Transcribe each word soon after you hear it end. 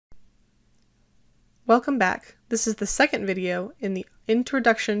Welcome back. This is the second video in the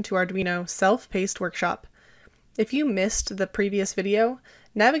Introduction to Arduino self-paced workshop. If you missed the previous video,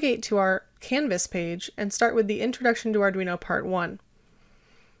 navigate to our Canvas page and start with the Introduction to Arduino Part 1.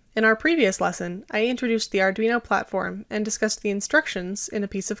 In our previous lesson, I introduced the Arduino platform and discussed the instructions in a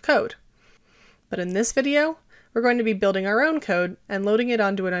piece of code. But in this video, we're going to be building our own code and loading it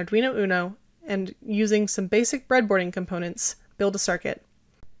onto an Arduino UNO and using some basic breadboarding components, build a circuit.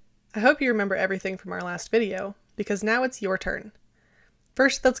 I hope you remember everything from our last video, because now it's your turn.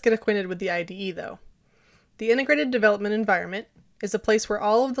 First, let's get acquainted with the IDE though. The Integrated Development Environment is a place where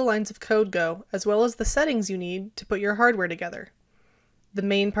all of the lines of code go, as well as the settings you need to put your hardware together. The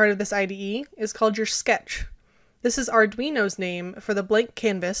main part of this IDE is called your sketch. This is Arduino's name for the blank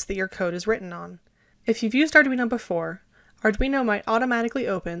canvas that your code is written on. If you've used Arduino before, Arduino might automatically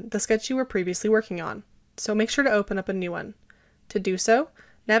open the sketch you were previously working on, so make sure to open up a new one. To do so,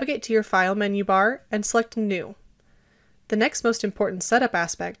 navigate to your File menu bar and select New. The next most important setup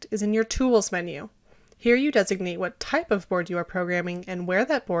aspect is in your Tools menu. Here you designate what type of board you are programming and where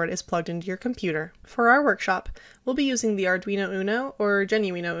that board is plugged into your computer. For our workshop, we'll be using the Arduino UNO or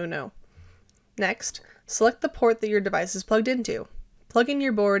Genuino UNO. Next, select the port that your device is plugged into. Plug in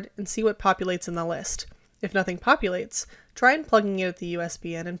your board and see what populates in the list. If nothing populates, try unplugging it at the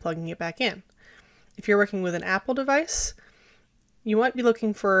USB end and plugging it back in. If you're working with an Apple device, you might be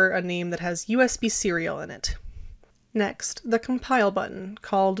looking for a name that has USB serial in it. Next, the compile button,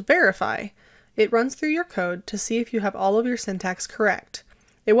 called Verify. It runs through your code to see if you have all of your syntax correct.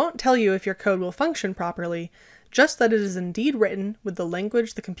 It won't tell you if your code will function properly, just that it is indeed written with the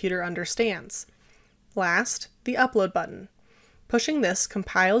language the computer understands. Last, the Upload button. Pushing this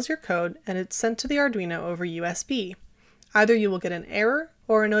compiles your code and it's sent to the Arduino over USB. Either you will get an error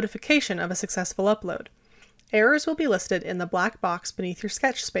or a notification of a successful upload. Errors will be listed in the black box beneath your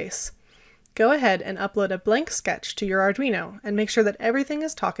sketch space. Go ahead and upload a blank sketch to your Arduino and make sure that everything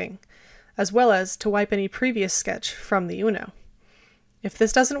is talking, as well as to wipe any previous sketch from the UNO. If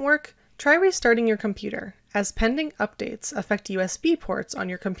this doesn't work, try restarting your computer, as pending updates affect USB ports on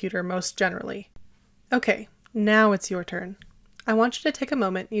your computer most generally. Okay, now it's your turn. I want you to take a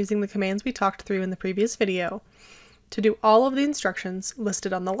moment using the commands we talked through in the previous video to do all of the instructions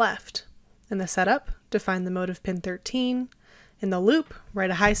listed on the left. In the setup, define the mode of pin 13. In the loop,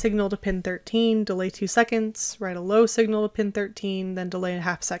 write a high signal to pin 13, delay 2 seconds, write a low signal to pin 13, then delay a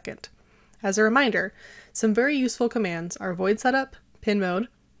half second. As a reminder, some very useful commands are void setup, pin mode,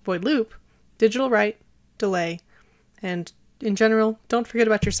 void loop, digital write, delay, and in general, don't forget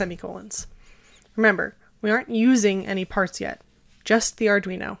about your semicolons. Remember, we aren't using any parts yet, just the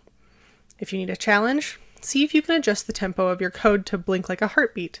Arduino. If you need a challenge, see if you can adjust the tempo of your code to blink like a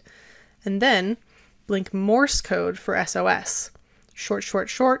heartbeat, and then blink Morse code for SOS. Short, short,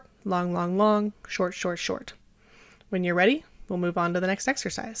 short, long, long, long, short, short, short. When you're ready, we'll move on to the next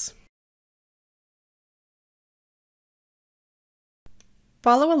exercise.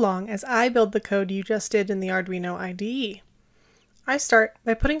 Follow along as I build the code you just did in the Arduino IDE. I start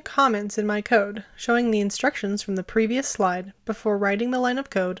by putting comments in my code, showing the instructions from the previous slide before writing the line of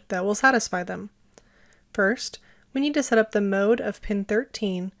code that will satisfy them. First, we need to set up the mode of pin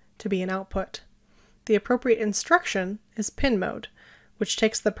 13 to be an output. The appropriate instruction is pin mode, which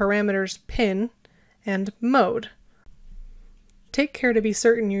takes the parameters pin and mode. Take care to be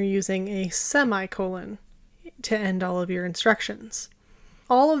certain you're using a semicolon to end all of your instructions.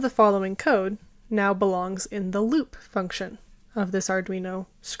 All of the following code now belongs in the loop function of this Arduino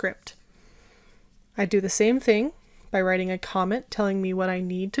script. I do the same thing by writing a comment telling me what I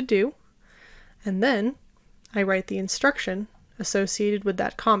need to do, and then I write the instruction associated with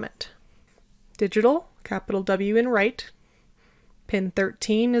that comment. Digital, capital W in write, pin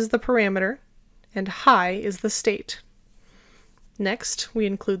 13 is the parameter, and high is the state. Next, we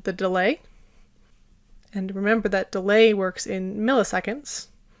include the delay, and remember that delay works in milliseconds,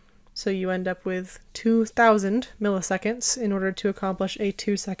 so you end up with 2000 milliseconds in order to accomplish a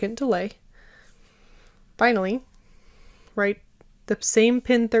 2-second delay. Finally, write the same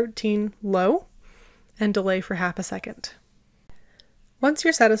pin 13 low and delay for half a second. Once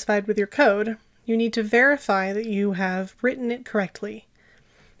you're satisfied with your code, you need to verify that you have written it correctly.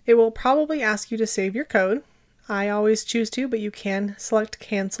 It will probably ask you to save your code. I always choose to, but you can select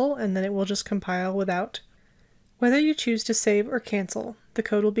cancel and then it will just compile without. Whether you choose to save or cancel, the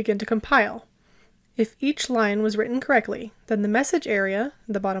code will begin to compile. If each line was written correctly, then the message area,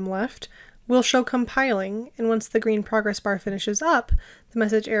 the bottom left, will show compiling, and once the green progress bar finishes up, the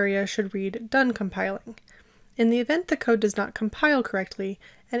message area should read done compiling. In the event the code does not compile correctly,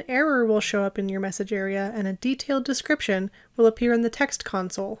 an error will show up in your message area and a detailed description will appear in the text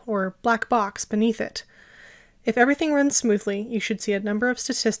console, or black box, beneath it. If everything runs smoothly, you should see a number of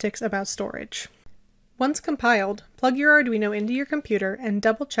statistics about storage. Once compiled, plug your Arduino into your computer and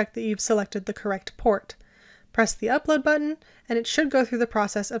double-check that you've selected the correct port. Press the upload button, and it should go through the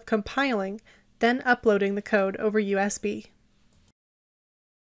process of compiling, then uploading the code over USB.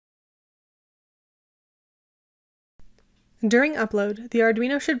 During upload, the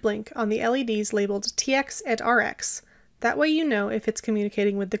Arduino should blink on the LEDs labeled TX and RX. That way you know if it's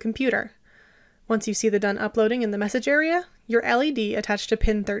communicating with the computer. Once you see the done uploading in the message area, your LED attached to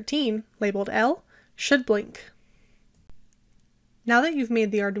pin 13, labeled L, should blink. Now that you've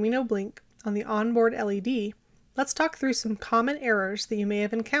made the Arduino blink on the onboard LED, let's talk through some common errors that you may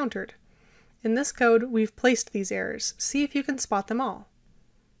have encountered. In this code, we've placed these errors. See if you can spot them all.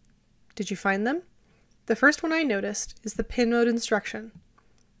 Did you find them? The first one I noticed is the pin mode instruction.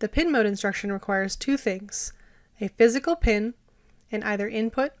 The pin mode instruction requires two things: a physical pin and either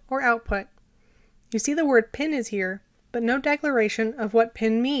input or output. You see the word pin is here, but no declaration of what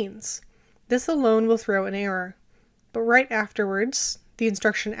pin means. This alone will throw an error. But right afterwards, the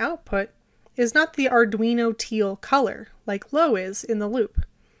instruction output is not the Arduino teal color, like low is in the loop.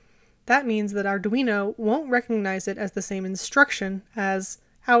 That means that Arduino won't recognize it as the same instruction as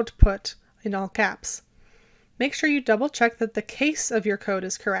output in all caps. Make sure you double check that the case of your code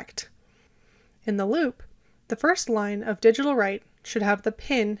is correct. In the loop, the first line of digital write should have the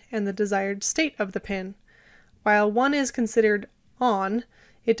pin and the desired state of the pin. While 1 is considered on,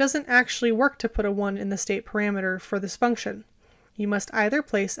 it doesn't actually work to put a 1 in the state parameter for this function. You must either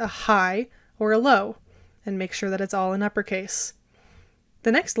place a high or a low, and make sure that it's all in uppercase.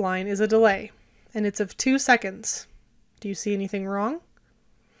 The next line is a delay, and it's of 2 seconds. Do you see anything wrong?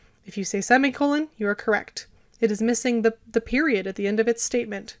 If you say semicolon, you are correct. It is missing the period at the end of its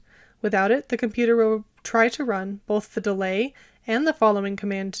statement. Without it, the computer will try to run both the delay and the following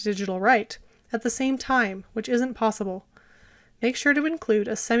command to digital write at the same time, which isn't possible. Make sure to include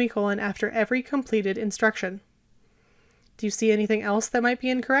a semicolon after every completed instruction. Do you see anything else that might be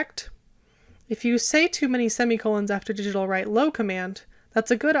incorrect? If you say too many semicolons after digital write low command,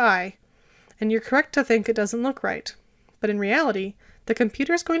 that's a good eye, and you're correct to think it doesn't look right. But in reality, the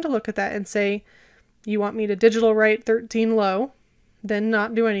computer is going to look at that and say, you want me to digital write 13 low, then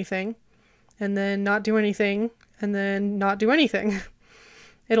not do anything, and then not do anything, and then not do anything.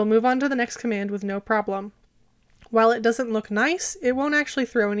 It'll move on to the next command with no problem. While it doesn't look nice, it won't actually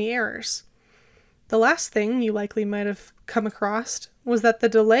throw any errors. The last thing you likely might have come across was that the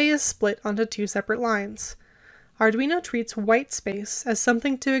delay is split onto 2 separate lines. Arduino treats white space as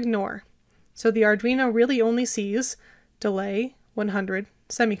something to ignore, so the Arduino really only sees delay 100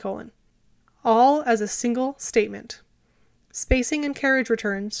 semicolon, all as a single statement. Spacing and carriage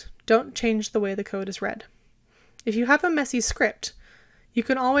returns don't change the way the code is read. If you have a messy script, you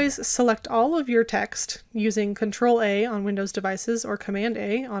can always select all of your text using Control-A on Windows devices or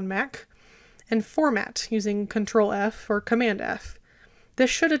Command-A on Mac, and format using Control-F or Command-F. This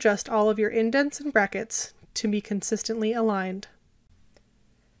should adjust all of your indents and brackets to be consistently aligned.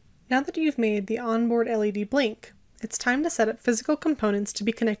 Now that you've made the onboard LED blink, it's time to set up physical components to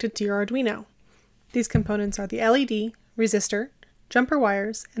be connected to your Arduino. These components are the LED, resistor, jumper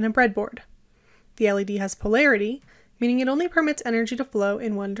wires, and a breadboard. The LED has polarity, meaning it only permits energy to flow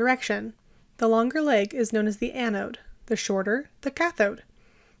in one direction. The longer leg is known as the anode, the shorter, the cathode.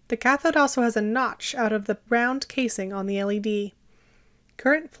 The cathode also has a notch out of the round casing on the LED.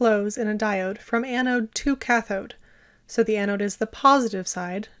 Current flows in a diode from anode to cathode, so the anode is the positive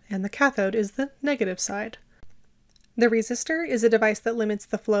side and the cathode is the negative side. The resistor is a device that limits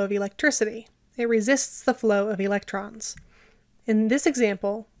the flow of electricity. It resists the flow of electrons. In this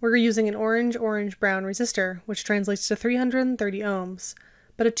example, we're using an orange-brown resistor, which translates to 330 ohms,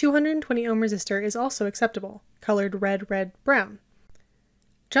 but a 220 ohm resistor is also acceptable, colored red-brown.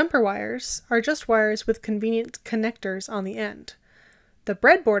 Jumper wires are just wires with convenient connectors on the end. The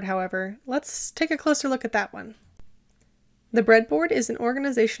breadboard, however, let's take a closer look at that one. The breadboard is an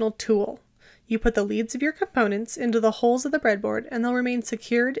organizational tool. You put the leads of your components into the holes of the breadboard and they'll remain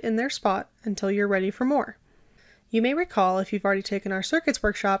secured in their spot until you're ready for more. You may recall, if you've already taken our circuits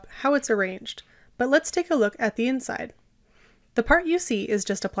workshop, how it's arranged, but let's take a look at the inside. The part you see is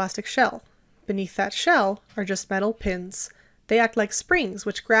just a plastic shell. Beneath that shell are just metal pins. They act like springs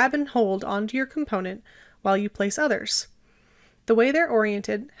which grab and hold onto your component while you place others. The way they're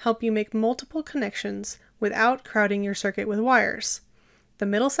oriented help you make multiple connections without crowding your circuit with wires. The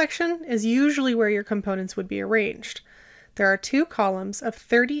middle section is usually where your components would be arranged. There are 2 columns of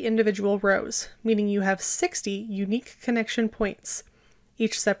 30 individual rows, meaning you have 60 unique connection points.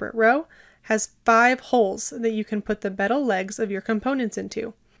 Each separate row has 5 holes that you can put the metal legs of your components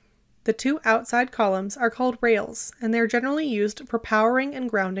into. The 2 outside columns are called rails, and they're generally used for powering and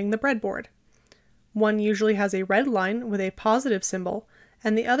grounding the breadboard. One usually has a red line with a positive symbol,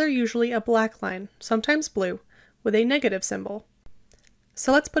 and the other usually a black line, sometimes blue, with a negative symbol.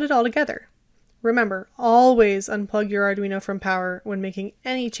 So let's put it all together. Remember, always unplug your Arduino from power when making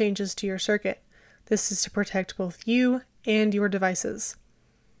any changes to your circuit. This is to protect both you and your devices.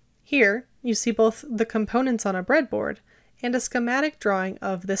 Here, you see both the components on a breadboard and a schematic drawing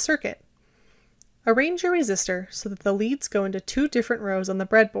of the circuit. Arrange your resistor so that the leads go into 2 different rows on the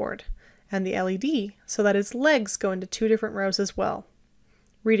breadboard, and the LED so that its legs go into 2 different rows as well.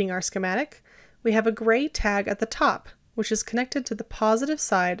 Reading our schematic, we have a gray tag at the top, which is connected to the positive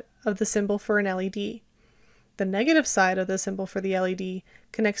side of the symbol for an LED. The negative side of the symbol for the LED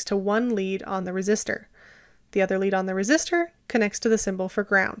connects to one lead on the resistor. The other lead on the resistor connects to the symbol for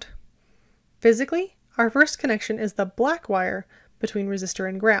ground. Physically, our first connection is the black wire between resistor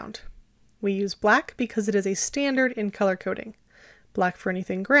and ground. We use black because it is a standard in color coding. Black for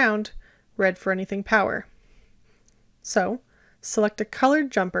anything ground, red for anything power. So, select a colored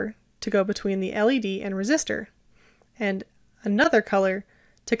jumper to go between the LED and resistor, and another color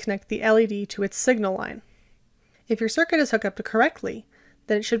to connect the LED to its signal line. If your circuit is hooked up correctly,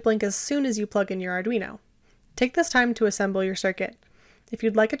 then it should blink as soon as you plug in your Arduino. Take this time to assemble your circuit. If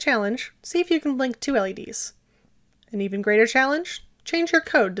you'd like a challenge, see if you can blink 2 LEDs. An even greater challenge? Change your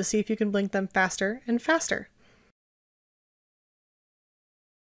code to see if you can blink them faster and faster.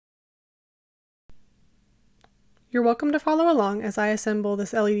 You're welcome to follow along as I assemble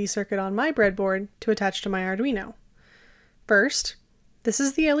this LED circuit on my breadboard to attach to my Arduino. First, this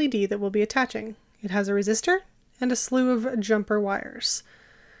is the LED that we'll be attaching. It has a resistor and a slew of jumper wires.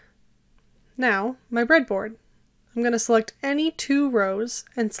 Now, my breadboard. I'm going to select any 2 rows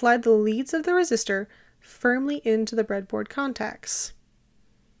and slide the leads of the resistor firmly into the breadboard contacts.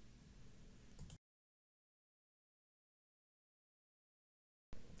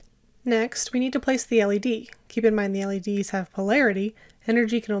 Next, we need to place the LED. Keep in mind the LEDs have polarity.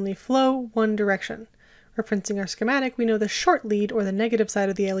 Energy can only flow one direction. Referencing our schematic, we know the short lead or the negative side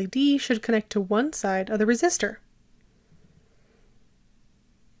of the LED should connect to one side of the resistor.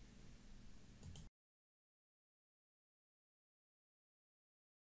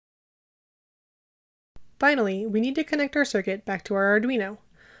 Finally, we need to connect our circuit back to our Arduino.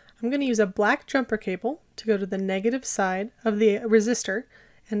 I'm going to use a black jumper cable to go to the negative side of the resistor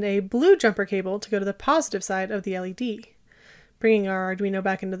and a blue jumper cable to go to the positive side of the LED. Bringing our Arduino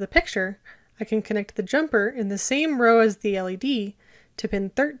back into the picture, I can connect the jumper in the same row as the LED to pin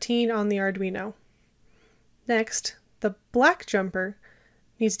 13 on the Arduino. Next, the black jumper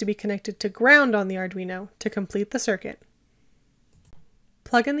needs to be connected to ground on the Arduino to complete the circuit.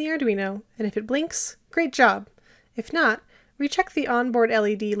 Plug in the Arduino, and if it blinks, great job! If not, recheck the onboard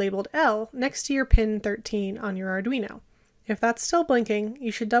LED labeled L next to your pin 13 on your Arduino. If that's still blinking,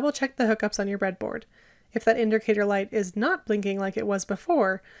 you should double check the hookups on your breadboard. If that indicator light is not blinking like it was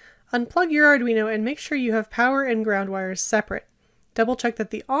before, unplug your Arduino and make sure you have power and ground wires separate. Double check that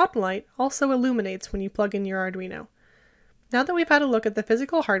the on light also illuminates when you plug in your Arduino. Now that we've had a look at the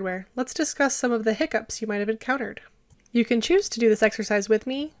physical hardware, let's discuss some of the hiccups you might have encountered. You can choose to do this exercise with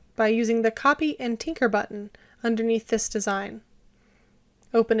me by using the Copy and Tinker button underneath this design.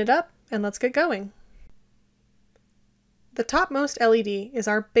 Open it up and let's get going. The topmost LED is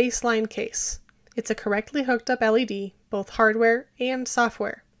our baseline case. It's a correctly hooked up LED, both hardware and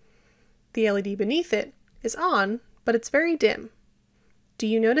software. The LED beneath it is on, but it's very dim. Do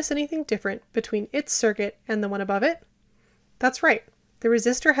you notice anything different between its circuit and the one above it? That's right, the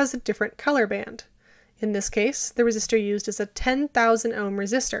resistor has a different color band. In this case, the resistor used is a 10,000 ohm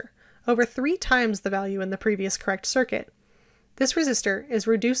resistor, over 3 times the value in the previous correct circuit. This resistor is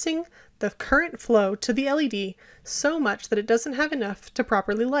reducing the current flow to the LED so much that it doesn't have enough to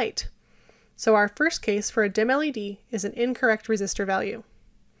properly light. So our first case for a dim LED is an incorrect resistor value.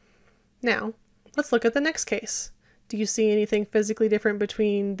 Now, let's look at the next case. Do you see anything physically different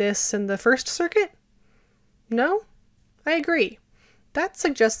between this and the first circuit? No? I agree. That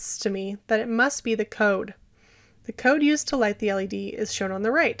suggests to me that it must be the code. The code used to light the LED is shown on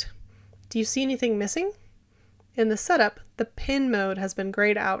the right. Do you see anything missing? In the setup, the pin mode has been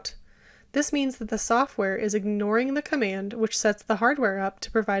grayed out. This means that the software is ignoring the command which sets the hardware up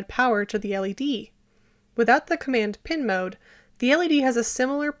to provide power to the LED. Without the command pin mode, the LED has a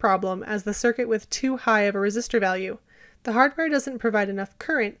similar problem as the circuit with too high of a resistor value. The hardware doesn't provide enough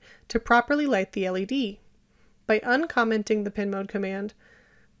current to properly light the LED. By uncommenting the pin mode command,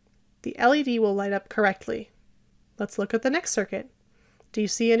 the LED will light up correctly. Let's look at the next circuit. Do you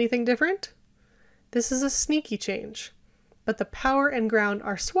see anything different? This is a sneaky change, but the power and ground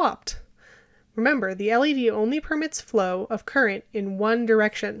are swapped. Remember, the LED only permits flow of current in one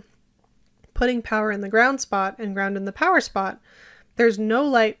direction. Putting power in the ground spot and ground in the power spot, there's no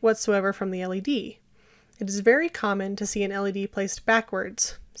light whatsoever from the LED. It is very common to see an LED placed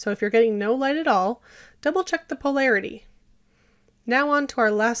backwards, so if you're getting no light at all, double check the polarity. Now on to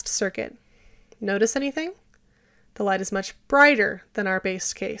our last circuit. Notice anything? The light is much brighter than our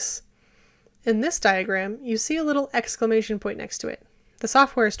base case. In this diagram, you see a little exclamation point next to it. The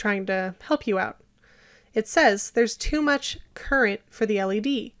software is trying to help you out. It says there's too much current for the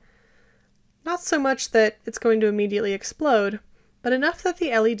LED. Not so much that it's going to immediately explode, but enough that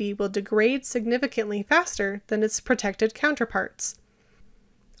the LED will degrade significantly faster than its protected counterparts.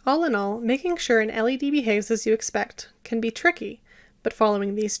 All in all, making sure an LED behaves as you expect can be tricky, but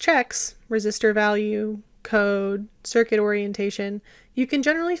following these checks, resistor value, code, circuit orientation, you can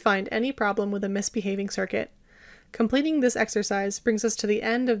generally find any problem with a misbehaving circuit. Completing this exercise brings us to the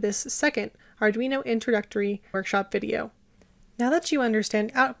end of this second Arduino introductory workshop video. Now that you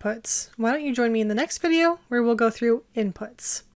understand outputs, why don't you join me in the next video where we'll go through inputs.